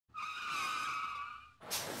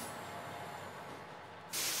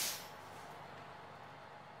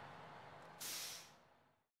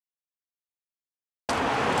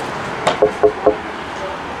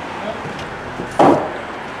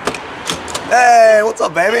Hey, what's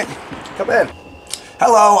up, baby? Come in.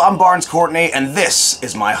 Hello, I'm Courtney, and this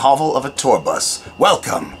is my hovel of a tour bus.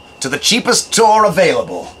 Welcome to the cheapest tour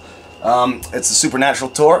available. It's a supernatural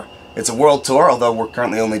tour. It's a world tour, although we're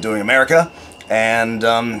currently only doing America. And,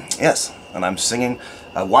 yes, and I'm singing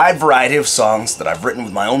a wide variety of songs that I've written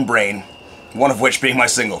with my own brain, one of which being my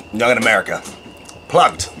single, Young in America.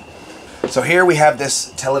 Plugged. So here we have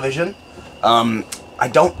this television. I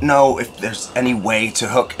don't know if there's any way to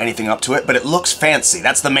hook anything up to it, but it looks fancy.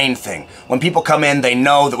 That's the main thing. When people come in, they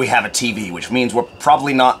know that we have a TV, which means we're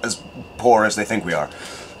probably not as poor as they think we are.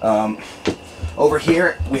 Over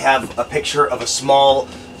here, we have a picture of a small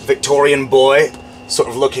Victorian boy, sort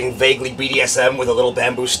of looking vaguely BDSM with a little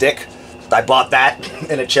bamboo stick. I bought that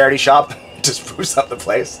in a charity shop to spruce up the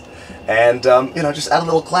place. And, you know, just add a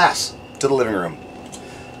little class to the living room.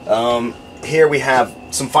 Here we have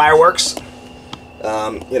some fireworks.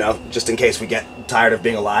 You know, just in case we get tired of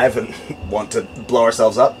being alive and want to blow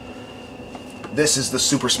ourselves up. This is the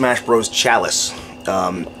Super Smash Bros. Chalice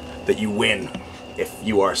that you win if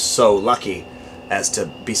you are so lucky as to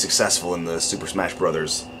be successful in the Super Smash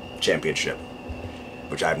Bros. Championship,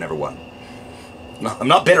 which I've never won. No, I'm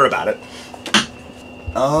not bitter about it.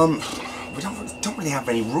 We don't really have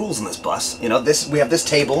any rules in this bus. You know, we have this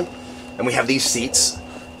table, and we have these seats.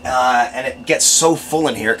 And it gets so full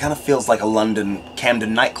in here, it kind of feels like a London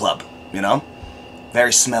Camden nightclub, you know?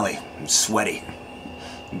 Very smelly and sweaty,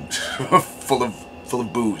 full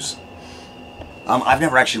of booze. I've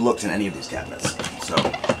never actually looked in any of these cabinets, so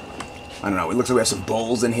I don't know. It looks like we have some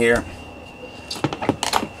bowls in here,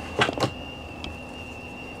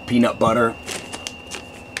 peanut butter,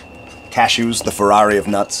 cashews, the Ferrari of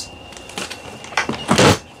nuts.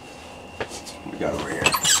 What we got over here?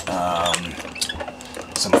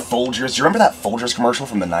 Some Folgers. Do you remember that Folgers commercial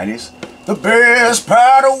from the 90s? The best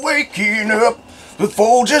part of waking up with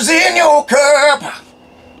Folgers in your cup.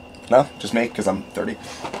 No? Just me? Because I'm 30?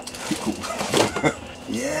 Cool.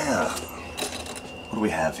 Yeah. What do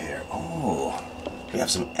we have here? Oh, we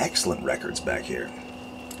have some excellent records back here.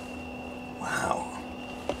 Wow.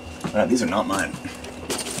 These are not mine.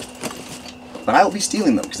 But I will be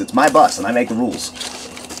stealing them because it's my bus and I make the rules.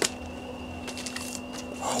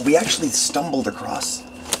 Oh, we actually stumbled across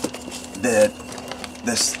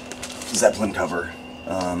this Zeppelin cover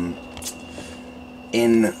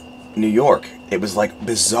in New York. It was like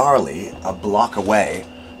bizarrely a block away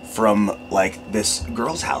from like this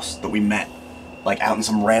girl's house that we met like out in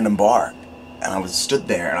some random bar, and I stood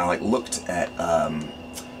there and I like looked at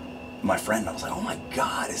my friend. I was like, oh my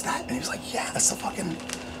god, is that? And he was like, yeah, that's the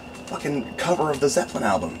fucking cover of the Zeppelin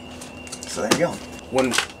album. So there you go.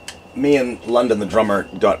 When me and London, the drummer,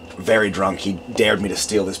 got very drunk, he dared me to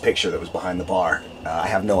steal this picture that was behind the bar. I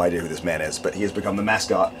have no idea who this man is, but he has become the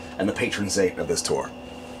mascot and the patron saint of this tour.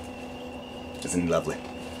 Isn't he lovely?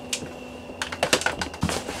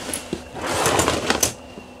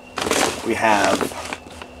 We have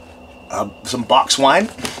some box wine,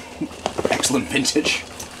 excellent vintage,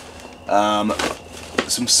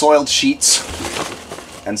 some soiled sheets,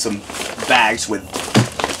 and some bags with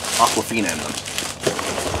Aquafina in them.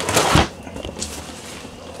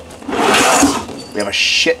 We have a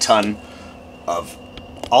shit ton of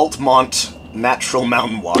Altamont natural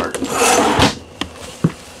mountain water.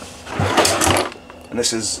 And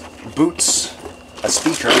this is boots, a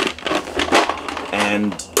speaker,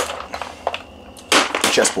 and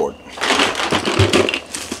a chessboard.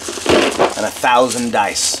 And 1,000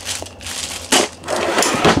 dice.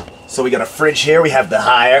 So we got a fridge here, we have the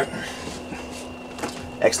Higher.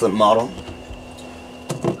 Excellent model.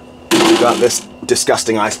 We got this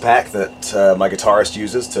disgusting ice pack that my guitarist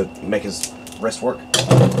uses to make his wrist work.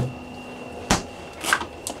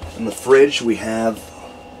 In the fridge we have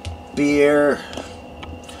beer.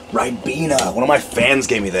 Ribena. One of my fans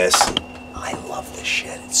gave me this. I love this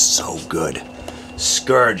shit. It's so good.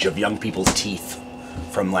 Scourge of young people's teeth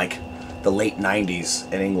from like the late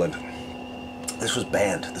 90s in England. This was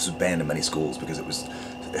banned. This was banned in many schools because it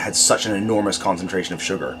had such an enormous concentration of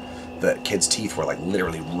sugar that kids' teeth were like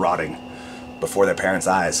literally rotting before their parents'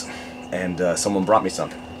 eyes. And someone brought me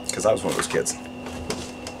some because I was one of those kids.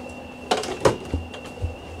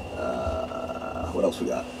 What else we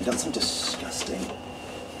got? We got some disgusting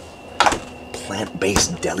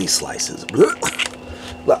plant-based deli slices. Look,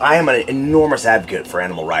 I am an enormous advocate for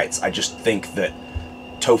animal rights. I just think that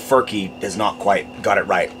Tofurkey has not quite got it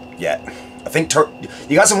right yet. I think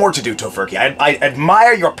you got some work to do, Tofurkey. I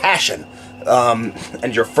admire your passion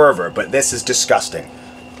and your fervor, but this is disgusting.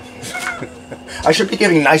 I should be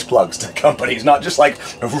giving nice plugs to companies, not just like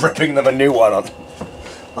ripping them a new one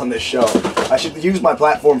on this show. I should use my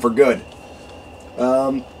platform for good.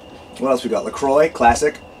 What else we got? LaCroix,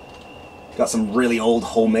 classic. Got some really old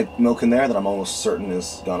whole milk in there that I'm almost certain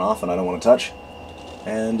is gone off and I don't want to touch.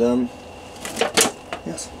 And,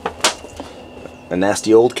 yes. A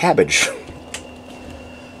nasty old cabbage.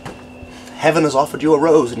 Heaven has offered you a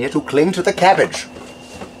rose, and yet you cling to the cabbage.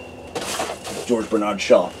 George Bernard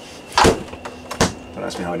Shaw. Don't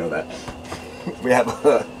ask me how I know that. We have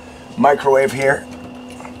a microwave here.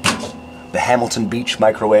 The Hamilton Beach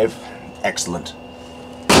microwave. Excellent.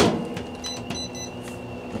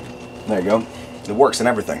 There you go. It works and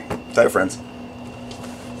everything. Tell your friends.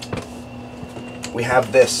 We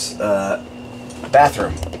have this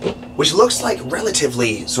bathroom, which looks like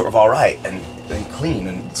relatively sort of alright and clean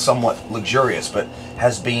and somewhat luxurious, but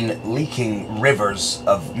has been leaking rivers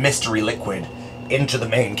of mystery liquid into the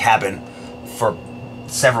main cabin for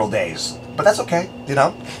several days. But that's okay, you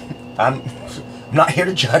know? I'm not here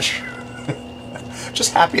to judge.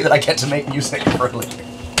 Just happy that I get to make music for a living.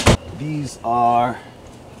 These are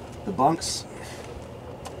the bunks.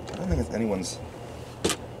 I don't think it's anyone's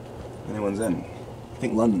in. I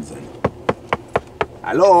think London's in.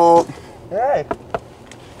 Hello! Hey!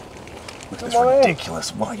 Look at this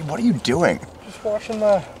ridiculous. What are you doing? Just watching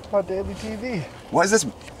my daily TV. What is this?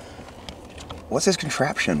 What's this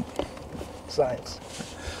contraption? Science.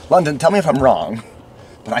 London, tell me if I'm wrong,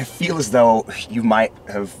 but I feel as though you might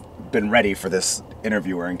have been ready for this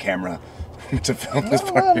interviewer and camera to film this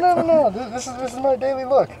part. No. This is my daily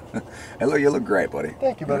look. Hey, look, you look great, buddy.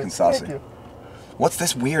 Thank you, buddy. You're looking saucy. Thank you. What's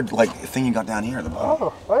this weird, like, thing you got down here at the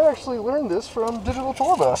bottom? Oh, I actually learned this from Digital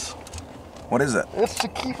Tour Bus. What is it? It's to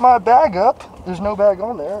keep my bag up. There's no bag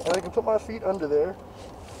on there, and I can put my feet under there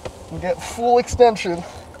and get full extension.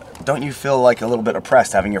 Don't you feel like a little bit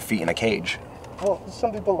oppressed having your feet in a cage? Well,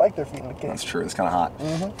 some people like their feet in the cage. That's true. It's kind of hot.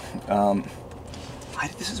 Mm-hmm.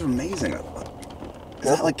 This is amazing. Is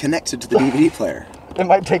that like connected to the DVD player? It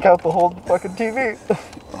might take out the whole fucking TV.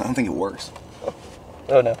 I don't think it works.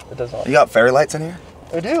 Oh no, it does not. You got fairy lights in here?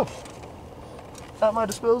 I do. At my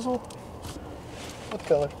disposal. What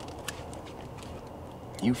color?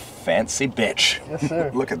 You fancy bitch. Yes,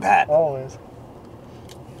 sir. Look at that. Always.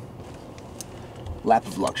 Lap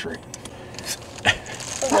of luxury.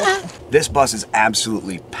 This bus is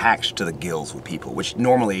absolutely packed to the gills with people, which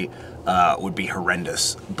normally would be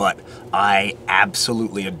horrendous, but I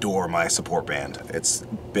absolutely adore my support band. It's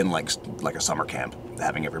been like a summer camp,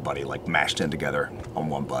 having everybody like mashed in together on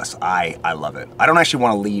one bus. I love it. I don't actually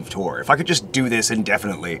want to leave tour. If I could just do this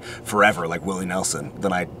indefinitely, forever, like Willie Nelson,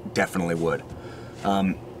 then I definitely would.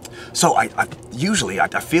 So I usually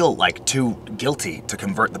feel like too guilty to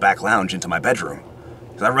convert the back lounge into my bedroom.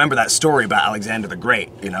 I remember that story about Alexander the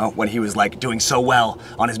Great, you know, when he was like doing so well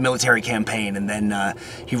on his military campaign, and then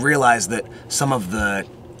he realized that some of the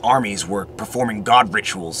armies were performing god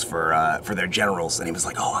rituals for their generals, and he was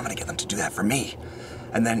like, oh, I'm gonna get them to do that for me.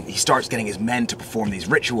 And then he starts getting his men to perform these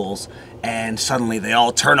rituals, and suddenly they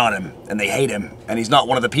all turn on him, and they hate him, and he's not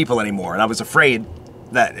one of the people anymore. And I was afraid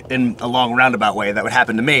that in a long roundabout way that would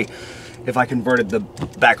happen to me if I converted the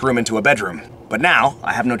back room into a bedroom. But now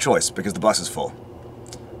I have no choice because the bus is full.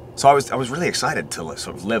 So I was really excited to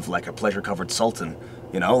sort of live like a pleasure-covered sultan,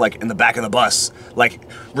 you know, like in the back of the bus, like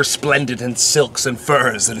resplendent in silks and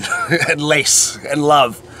furs and, and lace and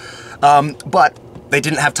love. But they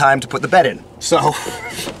didn't have time to put the bed in, so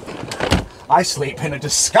I sleep in a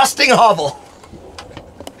disgusting hovel.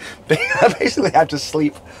 I basically have to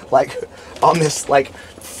sleep like on this like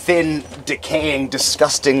thin, decaying,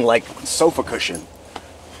 disgusting like sofa cushion.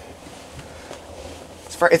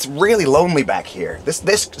 It's really lonely back here.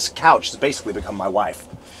 This couch has basically become my wife.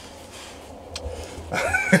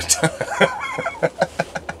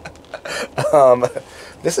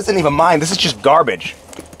 This isn't even mine. This is just garbage.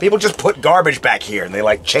 People just put garbage back here, and they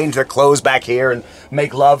like change their clothes back here and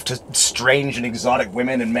make love to strange and exotic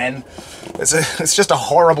women and men. It's just a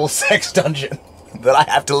horrible sex dungeon that I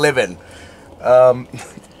have to live in.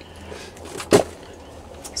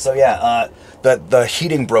 So yeah, the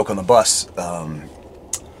heating broke on the bus.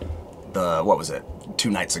 What was it, 2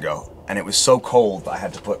 nights ago, and it was so cold I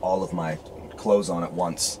had to put all of my clothes on at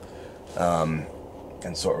once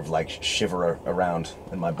and sort of like shiver around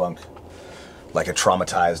in my bunk like a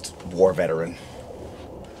traumatized war veteran.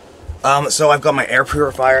 So I've got my air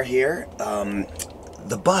purifier here.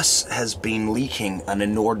 The bus has been leaking an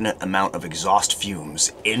inordinate amount of exhaust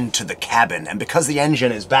fumes into the cabin, and because the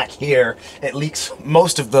engine is back here, it leaks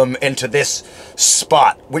most of them into this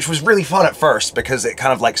spot, which was really fun at first because it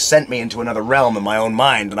kind of like sent me into another realm in my own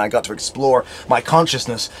mind, and I got to explore my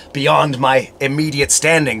consciousness beyond my immediate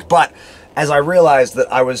standing. But as I realized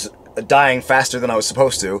that I was dying faster than I was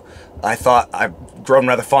supposed to, I thought I've grown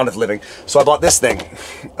rather fond of living. So I bought this thing,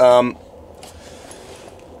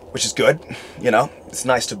 which is good, you know. It's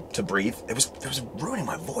nice to breathe. It was ruining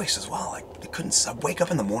my voice as well. I'd wake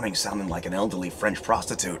up in the morning sounding like an elderly French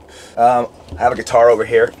prostitute. I have a guitar over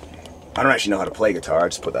here. I don't actually know how to play guitar. I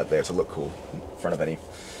just put that there to look cool in front of any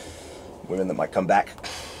women that might come back,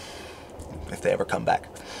 if they ever come back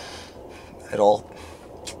at all.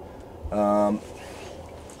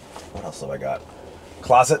 What else have I got?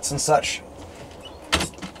 Closets and such.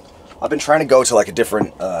 I've been trying to go to like a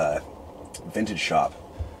different vintage shop,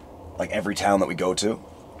 like every town that we go to.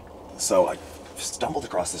 So I stumbled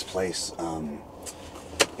across this place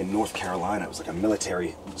in North Carolina. It was like a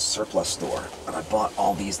military surplus store, and I bought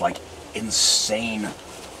all these like insane,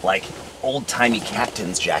 like old-timey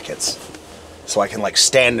captain's jackets, so I can like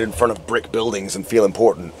stand in front of brick buildings and feel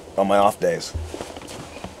important on my off days.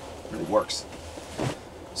 It really works.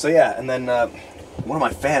 So yeah, and then one of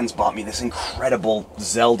my fans bought me this incredible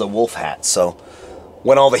Zelda wolf hat. So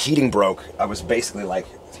when all the heating broke, I was basically like,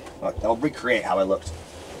 I'll recreate how I looked.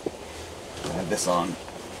 I had this on.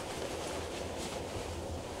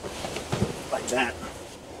 Like that.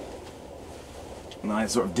 And I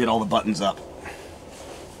sort of did all the buttons up.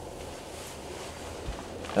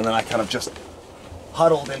 And then I kind of just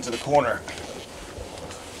huddled into the corner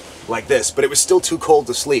like this, but it was still too cold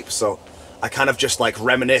to sleep, so I kind of just like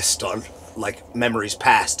reminisced on like memories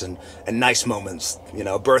past and nice moments, you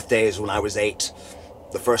know, birthdays when I was 8,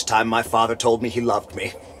 the first time my father told me he loved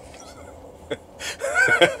me.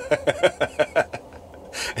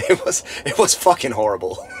 It was fucking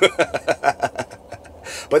horrible.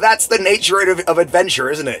 But that's the nature of adventure,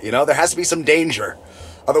 isn't it? You know, there has to be some danger.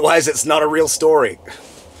 Otherwise, it's not a real story.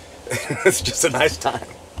 It's just a nice time.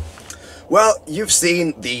 Well, you've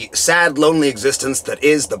seen the sad, lonely existence that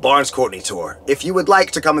is the Barnes Courtney Tour. If you would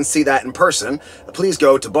like to come and see that in person, please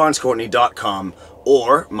go to barnescourtney.com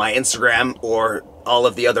or my Instagram or all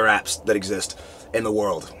of the other apps that exist in the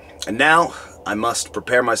world. And now, I must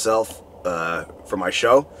prepare myself for my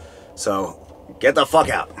show, so get the fuck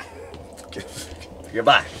out.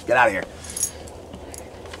 Goodbye. Get out of here.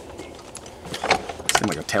 I seem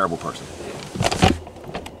like a terrible person.